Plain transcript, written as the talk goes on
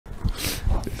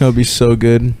That would be so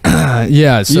good.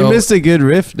 Yeah, so you missed a good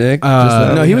riff, Nick.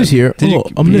 No, he was here. Did you?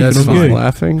 I'm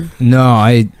laughing. No,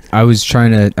 I was trying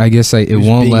to. I guess it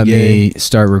won't let me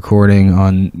start recording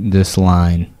on this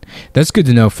line. That's good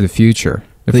to know for the future.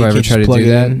 If I ever try to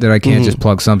do that I can't just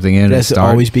plug something in and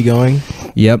start. Always be going.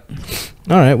 Yep.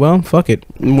 All right. Well, fuck it.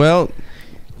 Well,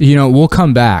 you know, we'll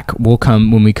come back.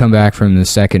 When we come back from the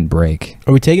second break.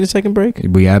 Are we taking a second break?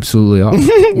 We absolutely are.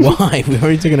 Why? We've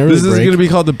already taken an early break. This is going to be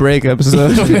called the break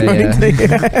episode.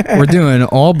 Yeah. We're doing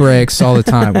all breaks all the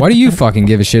time. Why do you fucking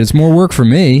give a shit? It's more work for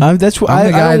me. That's what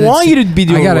I don't want you to be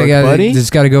doing work, buddy.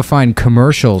 Just got to go find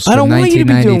commercials from 1993. Want you to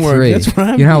be doing work. That's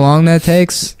what you know how long that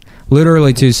takes?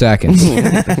 Literally 2 seconds.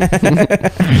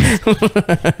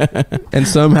 And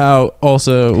somehow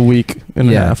also a week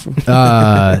and a half.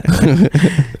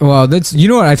 Well, that's, you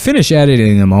know what? I finish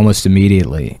editing them almost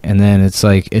immediately. And then it's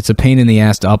like, it's a pain in the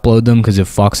ass to upload them because it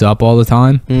fucks up all the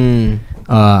time.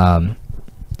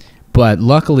 But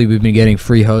luckily we've been getting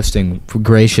free hosting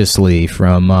graciously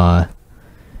from our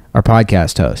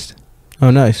podcast host.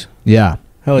 Oh, nice. Yeah.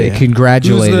 Hell yeah.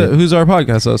 Congratulations. Who's our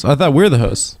podcast host? I thought we're the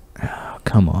hosts.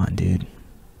 Come on, dude.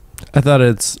 I thought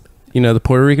it's, the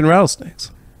Puerto Rican rattlesnakes.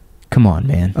 Come on,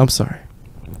 man. I'm sorry.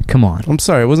 Come on. I'm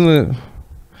sorry. Wasn't it?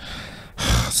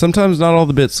 Sometimes not all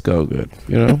the bits go good,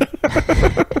 You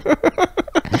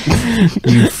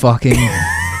fucking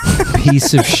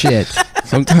piece of shit.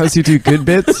 Sometimes you do good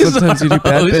bits. Sometimes you do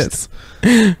bad bits.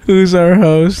 Who's our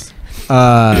host?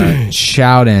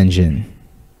 Shout Engine.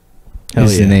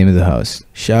 Is the name of the host.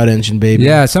 Shout Engine, baby.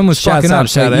 Yeah, someone was fucking up.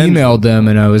 So I emailed them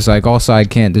and I was like, also I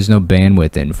can't, there's no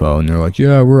bandwidth info. And they're like,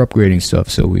 yeah, we're upgrading stuff.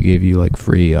 So we gave you like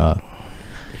free, they're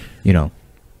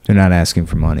not asking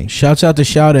for money. Shouts out to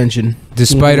Shout Engine.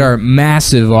 Despite our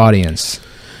massive audience.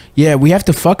 Yeah, we have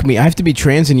to fuck me. I have to be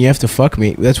trans and you have to fuck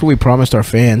me. That's what we promised our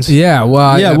fans. Yeah,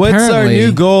 well, yeah. What's our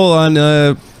new goal on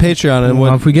Patreon?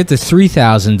 And if we get to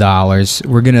 $3,000,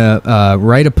 we're gonna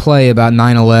write a play about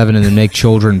 9/11 and then make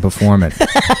children perform it.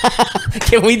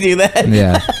 Can we do that?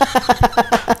 Yeah.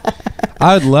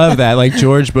 I would love that, like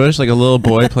George Bush, like a little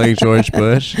boy playing George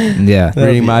Bush. Yeah,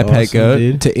 reading My Pet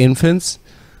Goat to infants.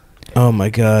 Oh my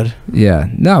god. Yeah.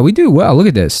 No, we do well. Look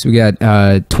at this. We got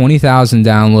 20,000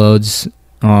 downloads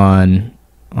on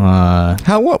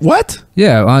what?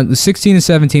 Yeah, on 16 and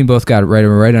 17 both got right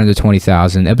under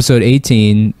 20,000. Episode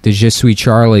 18, the Je Suis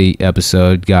Charlie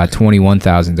episode, got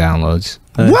 21,000 downloads.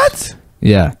 What?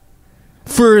 Yeah.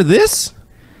 For this?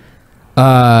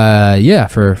 Yeah,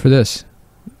 for this.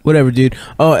 Whatever, dude.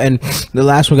 Oh, and the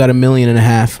last one got 1.5 million.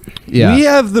 Yeah. We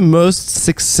have the most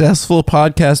successful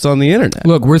podcast on the internet.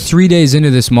 Look, we're 3 days into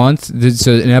this month.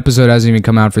 So an episode hasn't even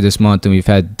come out for this month, and we've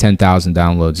had 10,000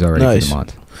 downloads already for the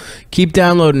month. Keep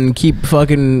downloading. Keep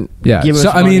fucking. Yeah. Giving So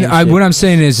us I mean, money what I'm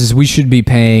saying is we should be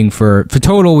paying for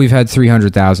total. We've had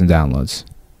 300,000 downloads.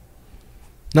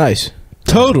 Nice.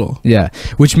 Total. Yeah,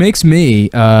 which makes me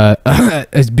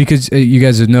because you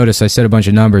guys have noticed I said a bunch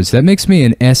of numbers. That makes me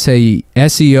an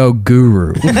SEO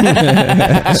guru.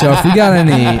 So if we got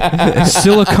any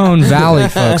Silicon Valley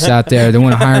folks out there that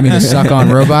want to hire me to suck on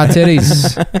robot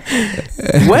titties,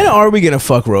 when are we gonna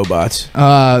fuck robots?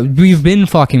 We've been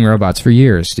fucking robots for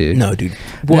years, dude. No, dude.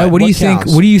 What do you think?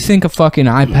 What do you think a fucking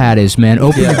iPad is, man?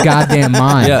 Open your goddamn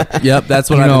mind. Yep. That's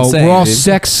what I've been saying. We're all dude.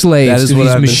 sex slaves to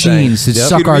these machines that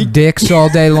suck our dicks all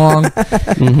day long.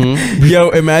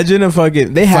 Yo, imagine a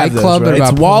fucking Fight Club. Right?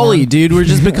 It's Wall-E, dude. We're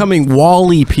just becoming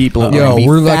Wall-E people. Yo,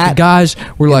 we're like the guys.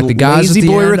 We're like the guys lazy at the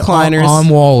boy end recliners on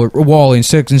Wall-E.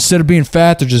 Instead of being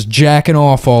fat, they're just jacking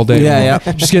off all day. Yeah,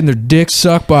 long. Just getting their dicks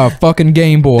sucked by a fucking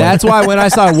Game Boy. That's why when I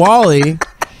saw Wall-E,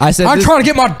 I said, I'm trying to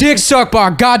get my dick sucked by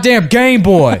a goddamn Game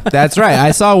Boy. That's right.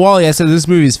 I saw Wall-E. I said, this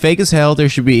movie is fake as hell. There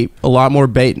should be a lot more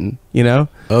baiting,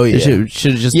 Oh, yeah.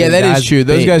 Should just that is true.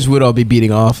 Those guys would all be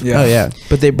beating off. Yeah. Oh, yeah.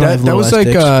 But they probably that was like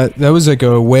that was like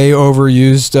a way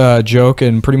overused joke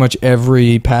in pretty much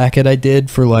every packet I did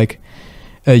for like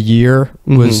a year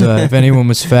was if anyone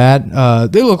was fat,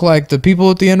 they look like the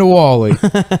people at the end of Wall-E.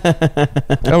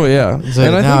 Oh yeah, it's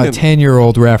like now a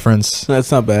 10-year-old reference.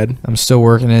 That's not bad. I'm still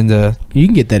working into. You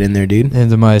can get that in there, dude.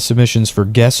 Into my submissions for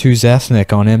Guess Who's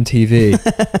Ethnic on MTV.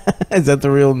 Is that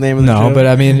the real name of the show? No, but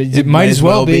I mean, it might as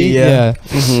well be. Yeah.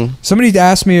 Somebody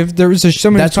asked me if there was a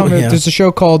there's a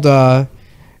show called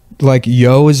like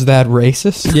Yo, Is That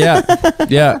Racist? Yeah.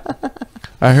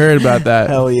 I heard about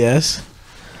that. Hell yes.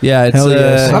 Yeah, it's Hell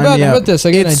yeah. How Sign me up. about this?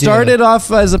 I got it an idea. started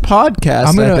off as a podcast.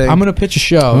 I'm I think. gonna pitch a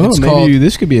show. Oh, it's maybe called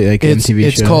this could be like an MTV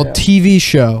it's show. called TV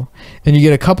Show, and you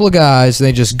get a couple of guys.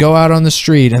 They just go out on the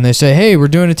street and they say, "Hey, we're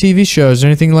doing a TV show. Is there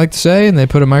anything you'd like to say?" And they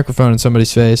put a microphone in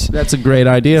somebody's face. That's a great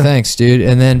idea. Thanks, dude.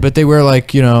 And then, but they wear like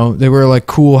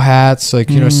cool hats, like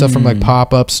stuff from like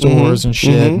pop-up stores and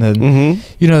shit. And then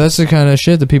that's the kind of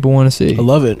shit that people want to see. I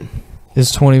love it.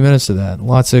 It's 20 minutes of that.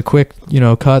 Lots of quick,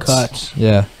 cuts.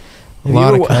 Yeah. A Have lot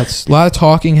you of ever cuts. A lot of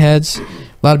talking heads. A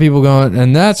lot of people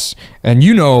going,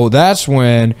 that's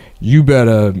when you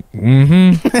better,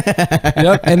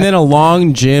 Yep. And then a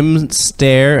long Jim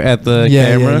stare at the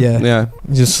camera. Yeah.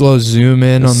 Just slow zoom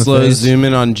in on the slow face. zoom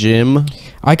in on Jim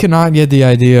I cannot get the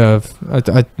idea of,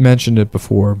 I mentioned it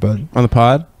before, but on the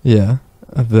pod. yeah,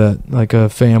 of that, like a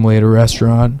family at a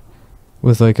restaurant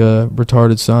with like a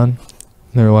retarded son.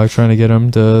 They're like trying to get him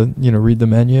to, read the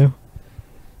menu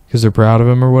because they're proud of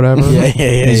him or whatever. Yeah.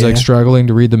 He's like struggling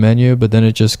to read the menu, but then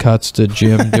it just cuts to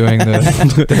Jim doing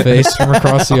the face from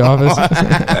across the office.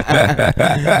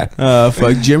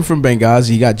 Fuck. Jim from Benghazi,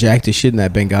 he got jacked to shit in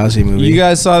that Benghazi movie. You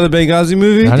guys saw the Benghazi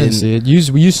movie? I didn't see it.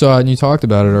 You saw it and you talked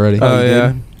about it already. Oh,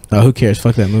 yeah. Who cares?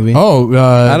 Fuck that movie. Oh,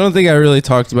 I don't think I really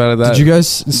talked about it. That did you guys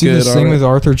see good this thing already. with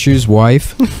Arthur Chu's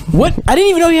wife? What? I didn't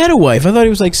even know he had a wife. I thought he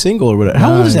was like single or whatever.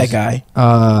 How old is that guy?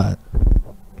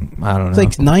 I don't know. He's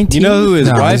like 19. You know who his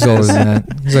No, wife he's older is? than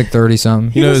that. He's like 30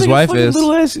 something. You know who his wife is?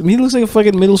 He looks like a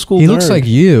fucking middle school He nerd. looks like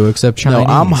you, except Chinese.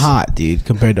 No, I'm hot, dude,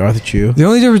 compared to Arthur Chu. The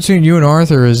only difference between you and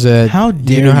Arthur is that How you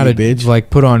dare know how you, to bitch. like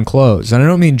put on clothes. And I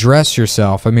don't mean dress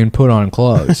yourself. I mean put on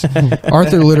clothes.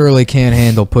 Arthur literally can't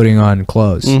handle putting on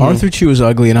clothes. Mhm. Arthur Chu is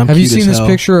ugly, and I'm Have you cute seen as this hell.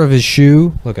 picture of his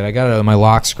shoe? Look, I got it on my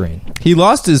lock screen. He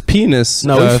lost his penis.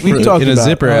 No, we've talked in a about-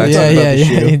 zipper. oh, accident. yeah. about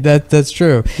the shoe. That's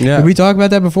true. Yeah. Did we talk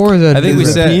about that before? Or is that, I think we Is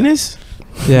it said- penis.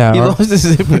 Yeah. He lost his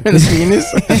zipper and his penis.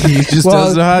 He just Well,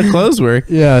 doesn't know how clothes work.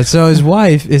 Yeah, so his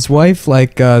wife,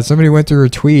 like somebody went through her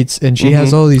tweets, and she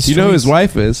has all these. You know who his tweets.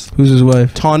 wife is? Who's his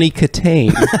wife? Tawny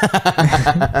Katane.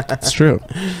 It's true.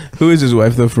 Who is his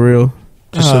wife though? For real?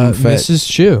 Just some fat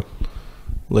Mrs. Chu.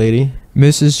 lady.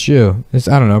 Mrs. Chu.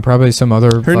 I don't know, probably some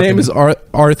other. Her name is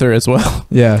Arthur as well.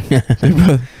 Yeah,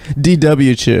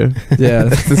 DW Chu. yeah.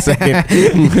 That's the second.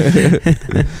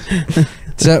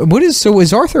 So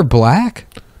is Arthur black?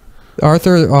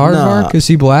 Arthur Aardvark? Nah. Is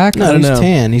he black? No, he's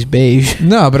tan. He's beige.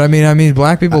 No, but I mean,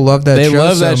 black people love that They show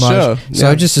love so that much. show. So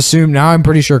Yeah. I just assume now. I'm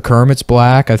pretty sure Kermit's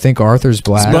black. I think Arthur's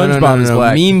black. SpongeBob is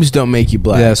black. Memes don't make you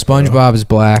black. Yeah, SpongeBob is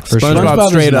black for sure. SpongeBob SpongeBob is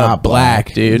straight not up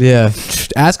black, dude. Yeah,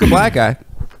 Ask a black guy.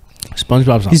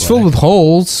 SpongeBob's not he's filled with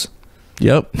holes.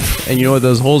 Yep. And you know what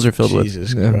those holes are filled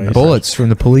Jesus Yeah, Christ. bullets from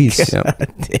the police. with?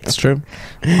 Yep. It's true.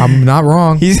 I'm not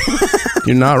wrong.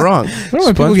 You're not wrong. I don't know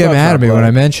why people get SpongeBob's mad at not me when black.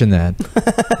 I mention that.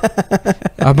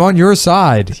 I'm on your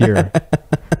side here.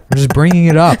 I'm just bringing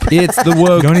it up. It's the You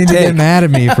woke don't need to get take. mad at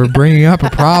me for bringing up a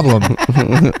problem.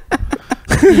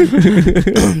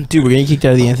 Dude, we're getting kicked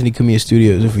out of the Anthony Cumia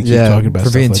studios if we keep Yeah, talking about for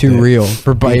stuff being like too that. real,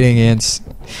 for biting ants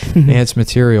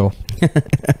material.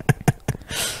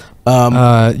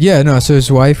 Yeah, no. So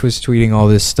his wife was tweeting all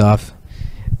this stuff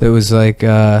that was like,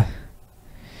 well,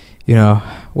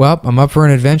 I'm up for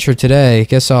an adventure today.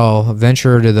 Guess I'll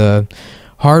venture to the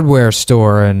hardware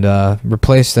store and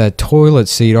replace that toilet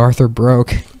seat Arthur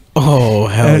broke. Oh,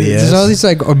 hell And yes. There's all these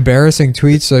like embarrassing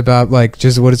tweets about like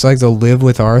just what it's like to live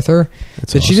with Arthur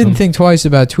that she didn't think twice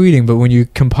about tweeting, but when you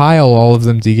compile all of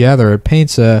them together, it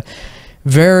paints a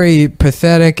very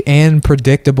pathetic and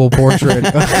predictable portrait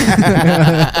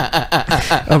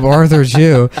of Arthur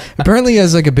Chu. Apparently he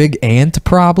has like a big ant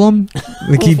problem.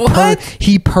 Like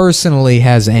he personally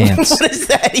has ants. What does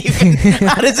that even?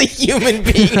 How does a human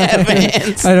being have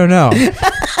ants? I don't know.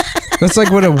 That's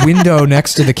like what a window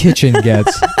next to the kitchen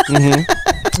gets.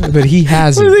 But he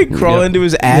has What, it. do they crawl into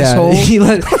his asshole? Yeah,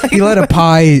 he let a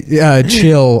pie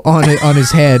chill on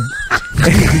his head.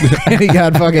 And he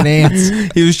got fucking ants.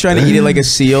 He was trying to eat it like a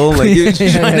seal. Like he was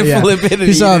just trying to flip it. And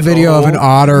He saw a eat it video of whole. an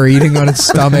otter eating on its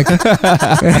stomach.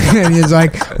 And he's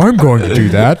like, I'm going to do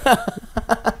that.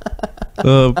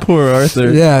 Oh, poor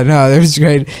Arthur. Yeah, no, it was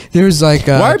great. There was like,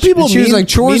 Why are people she was mean- like,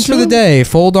 chores mean for to the him? day: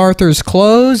 fold Arthur's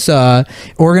clothes,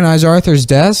 organize Arthur's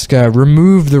desk,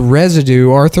 remove the residue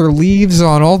Arthur leaves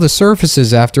on all the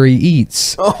surfaces after he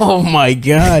eats. Oh my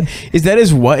god! Is that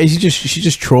his what? Is she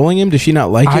just trolling him? Does she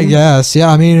not like him? I guess, yeah.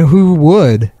 I mean, who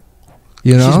would?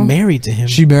 You know, She's married to him.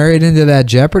 She married into that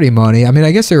Jeopardy money. I mean,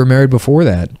 I guess they were married before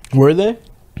that. Were they?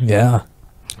 Yeah.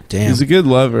 Damn. He's a good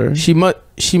lover. She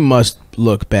must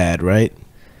look bad, right?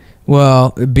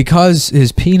 Well, because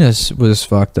his penis was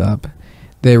fucked up,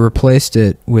 they replaced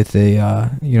it with a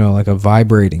like a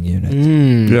vibrating unit.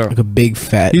 Yeah. Like a big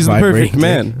fat. He's the perfect vibrating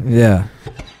man. dick. Yeah.